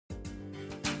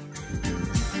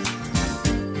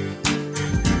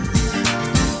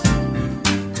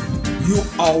You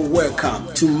are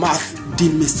welcome to Math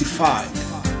Demystified.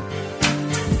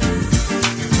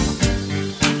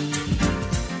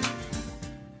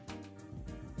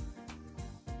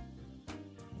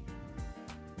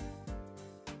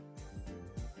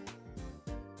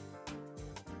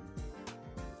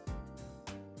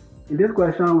 In this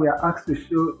question, we are asked to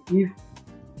show if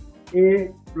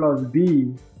A plus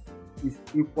B is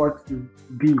equal to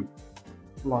B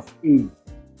plus A.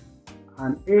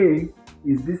 And A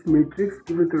is this matrix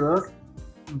given to us,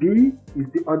 B is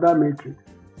the other matrix.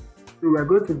 So we are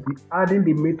going to be adding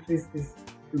the matrices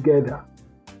together.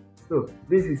 So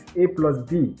this is A plus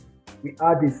B. We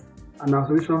add this and our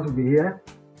solutions will be here.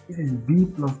 This is B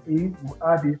plus A. We'll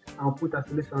add it and put our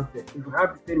solutions there. If we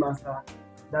have the same answer,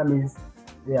 that means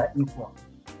they are equal.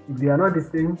 If they are not the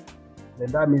same,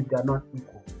 then that means they are not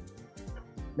equal.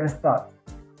 Let's start.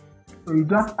 So you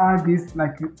just add this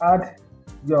like you add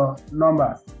your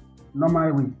numbers,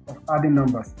 normal way of adding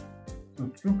numbers. So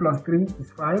 2 plus 3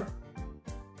 is 5.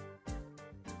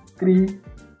 3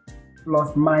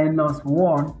 plus minus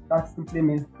 1, that simply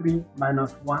means 3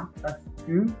 minus 1, that's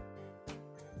 2.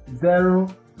 0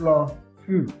 plus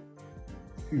 2,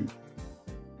 2.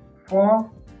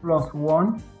 4 plus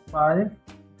 1, 5.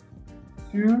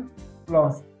 2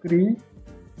 plus 3,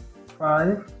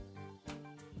 5.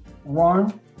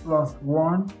 1 plus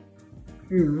 1,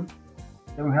 2.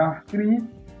 Then we have 3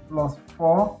 plus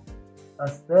 4,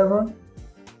 that's 7.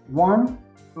 1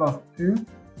 plus 2,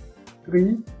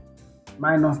 3.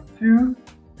 Minus 2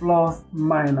 plus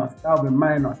minus, that will be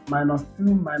minus. Minus 2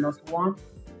 minus 1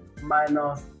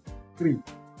 minus 3.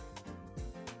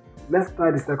 Let's try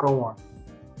the second one.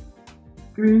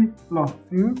 3 plus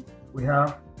 2, we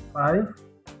have 5.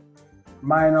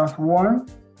 Minus 1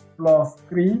 plus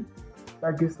 3,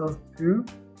 that gives us 2.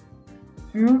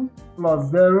 2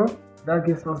 plus 0, that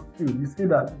gives us 2. You see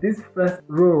that this first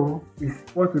row is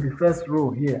equal to the first row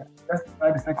here. Let's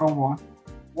try the second one.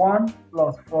 1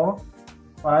 plus 4,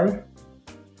 5.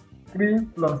 3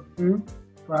 plus 2,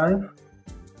 5.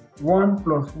 1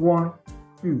 plus 1,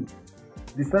 2.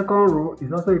 The second row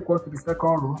is also equal to the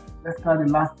second row. Let's try the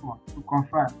last one to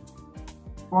confirm.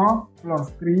 4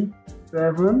 plus 3,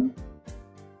 7.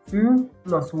 2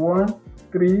 plus 1,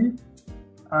 3.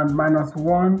 And minus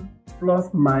 1 plus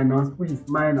minus, which is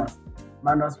minus.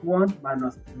 Minus 1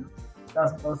 minus 2.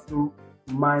 That's also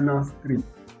minus 3.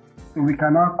 So we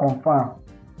cannot confirm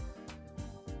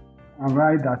and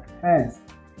write that hence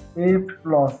A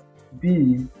plus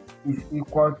B is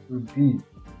equal to B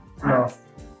plus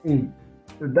A.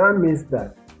 So that means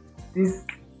that this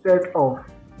set of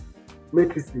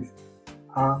matrices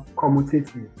are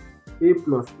commutative. A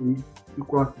plus A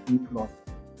equals to B plus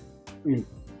A.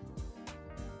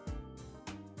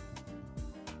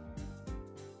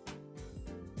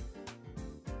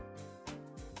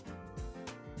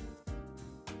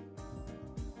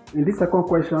 In this second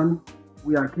question,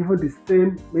 we are given the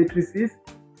same matrices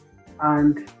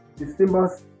and the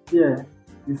symbols here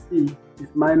you see is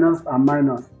minus and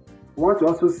minus. We want to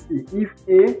also see if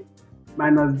A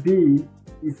minus B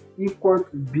is equal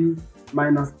to B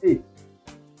minus A.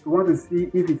 We want to see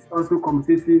if it's also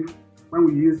commutative when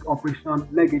we use operation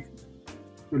negative.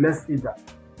 So let's see that.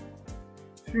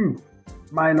 2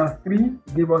 minus 3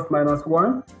 give us minus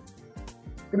 1.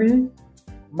 3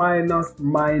 minus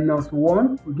minus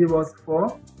 1 will give us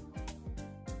 4.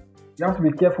 You have to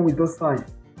be careful with those signs.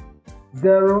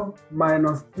 0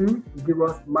 minus 2 will give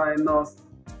us minus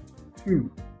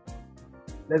 2.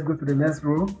 Let's go to the next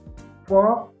row.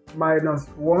 4 minus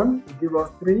 1 will give us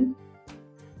 3.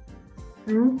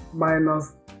 2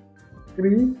 minus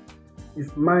 3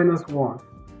 is minus 1.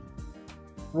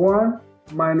 1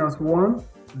 minus 1,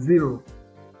 0.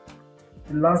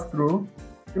 The last row.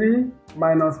 3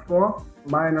 minus 4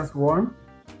 minus 1.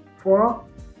 4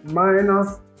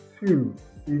 minus 2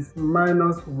 is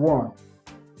minus 1.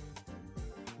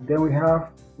 Then we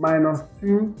have minus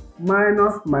 2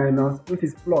 minus minus, which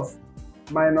is plus.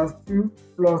 Minus 2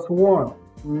 plus 1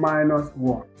 minus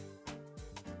 1.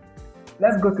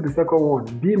 Let's go to the second one.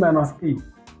 B minus A.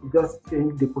 We just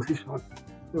change the position.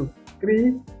 So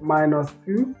 3 minus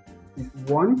 2 is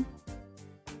 1.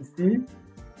 You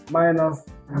see? Minus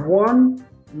 1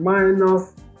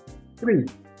 minus 3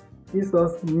 gives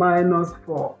us minus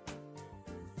 4.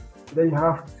 Then you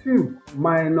have 2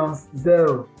 minus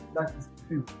 0, that is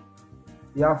 2.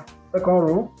 You have second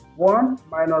row, 1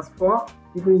 minus 4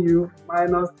 giving you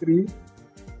minus 3.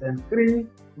 Then 3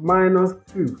 minus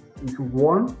 2 is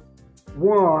 1.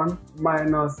 1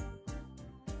 minus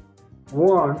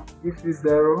 1 gives you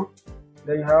 0.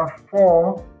 Then you have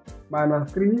 4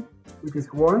 minus 3 which is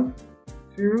 1.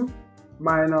 2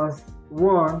 minus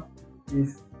 1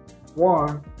 is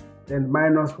 1. Then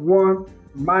minus 1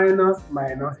 minus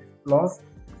minus is plus.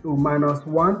 So minus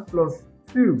 1 plus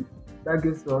 2, that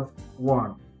gives us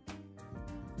 1.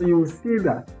 So you will see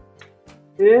that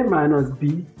A minus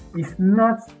B is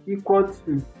not equal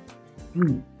to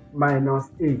B minus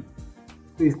A.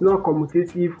 So it's not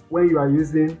commutative when you are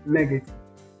using negative.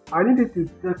 I need you to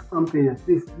check something here.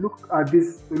 Please look at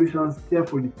these solutions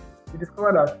carefully. You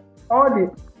discover that all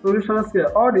the solutions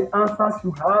here, all the answers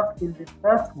you have in the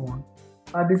first one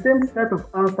are the same set of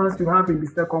answers you have in the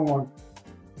second one,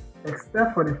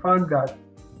 except for the fact that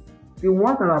the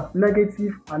ones that are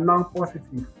negative are now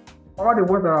positive. All the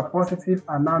ones that are positive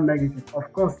are now negative.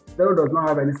 Of course, 0 does not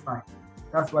have any sign.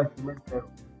 That's why it remains 0.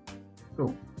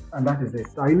 So, and that is it.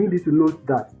 So I need you to note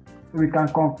that. So we can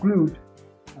conclude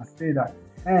and say that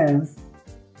hence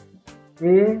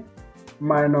A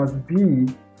minus B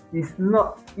is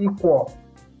not equal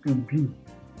to B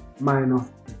minus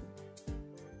B.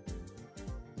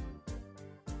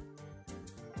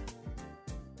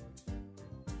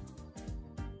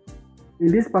 In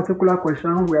this particular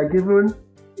question, we are given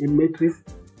a matrix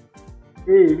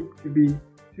A to be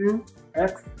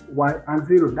 2x, y, and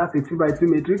 0. That's a 2 by 2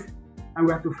 matrix. And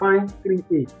we have to find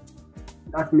 3A.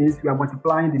 That means we are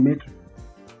multiplying the matrix.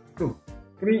 So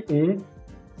 3A,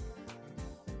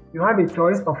 you have a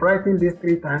choice of writing this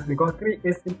 3 times because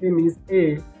 3A simply means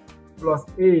A plus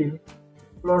A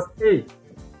plus A.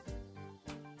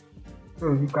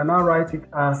 So you can now write it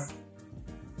as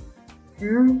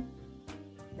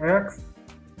 2x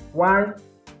y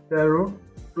 0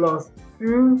 plus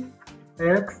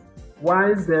 2x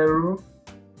y 0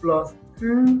 plus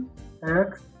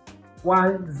 2x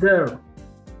y 0.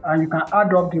 And you can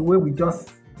add up the way we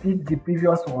just did the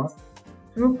previous ones.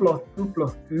 2 plus 2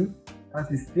 plus 2,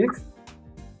 that is 6.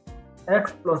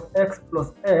 X plus x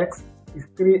plus x is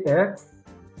 3x.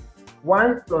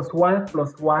 Y plus y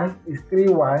plus y is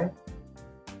 3y.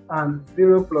 And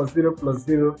 0 plus 0 plus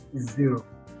 0 is 0.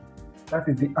 That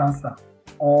is the answer.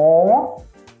 Or,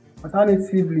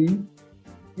 alternatively,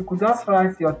 you could just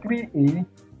write your 3A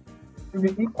to be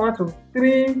equal to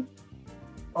 3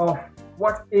 of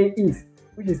what A is,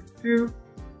 which is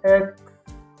 2x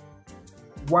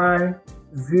y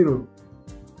 0.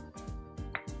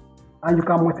 And you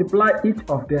can multiply each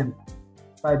of them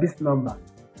by this number.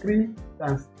 3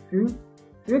 times 2,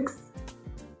 6.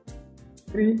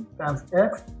 3 times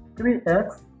x,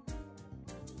 3x.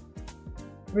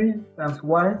 3 times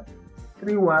y,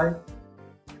 3y.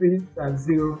 3 times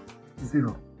 0,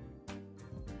 0.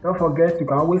 Don't forget, you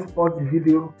can always pause the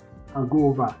video and go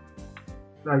over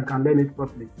so that you can learn it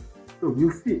properly. So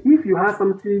you see, if you have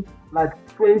something like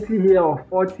 20 here or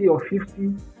 40 or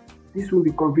 50, this won't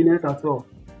be convenient at all.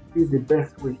 This is the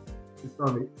best way to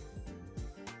solve it.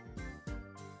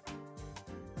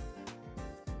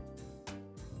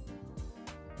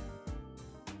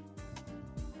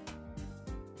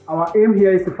 Our aim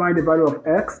here is to find the value of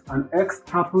x, and x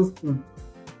happens to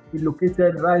be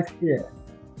located right here.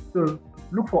 So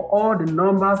look for all the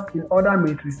numbers in other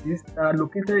matrices that are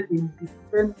located in the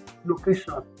same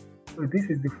location. So this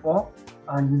is the 4,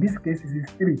 and in this case it is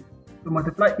 3. So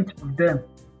multiply each of them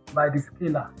by the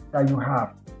scalar that you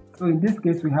have. So in this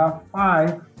case we have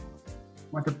 5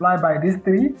 multiplied by this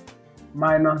 3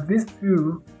 minus this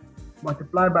 2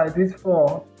 multiplied by this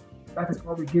 4. That is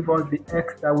what will give us the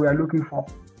x that we are looking for.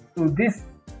 So this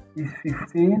is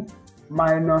 15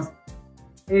 minus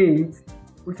 8,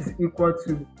 which is equal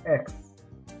to x.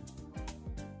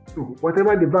 So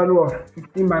whatever the value of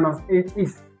 15 minus 8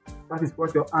 is, that is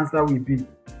what your answer will be.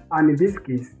 And in this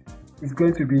case, it's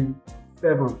going to be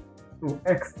 7. So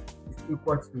x is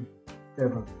equal to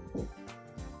 7.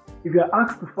 If you are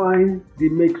asked to find the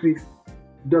matrix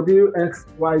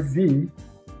WXYZ,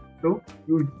 so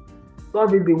you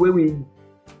solve it the way we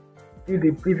did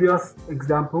the previous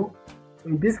example.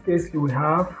 In this case, you will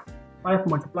have 5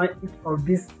 multiply each of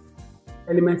these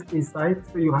elements inside.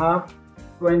 So you have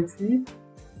 20, you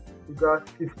got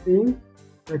 15,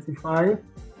 35,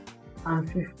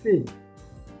 and 15.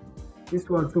 This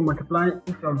one to multiply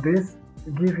each of this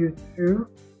to give you 2,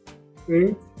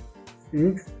 8,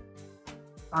 6,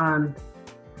 and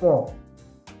 4.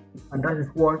 And that is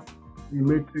what the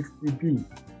matrix will be.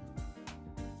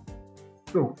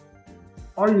 So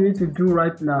all you need to do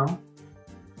right now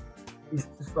is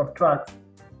to subtract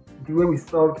the way we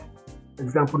solved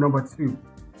example number 2.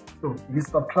 So if you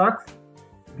subtract,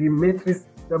 the matrix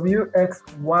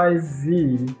WXYZ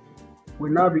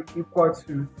will now be equal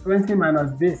to 20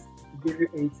 minus this to give you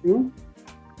 18,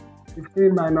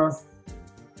 15 minus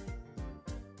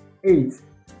 8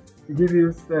 to give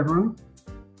you 7,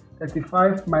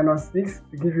 35 minus 6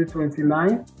 to give you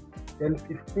 29. Then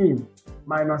 15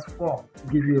 minus 4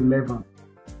 to give you 11.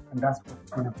 And that's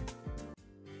what's going to be.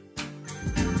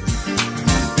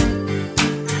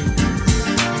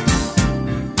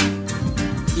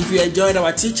 If you enjoyed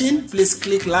our teaching, please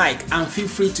click like and feel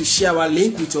free to share our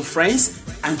link with your friends.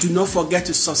 And do not forget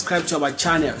to subscribe to our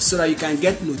channel so that you can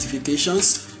get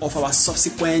notifications of our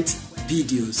subsequent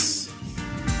videos.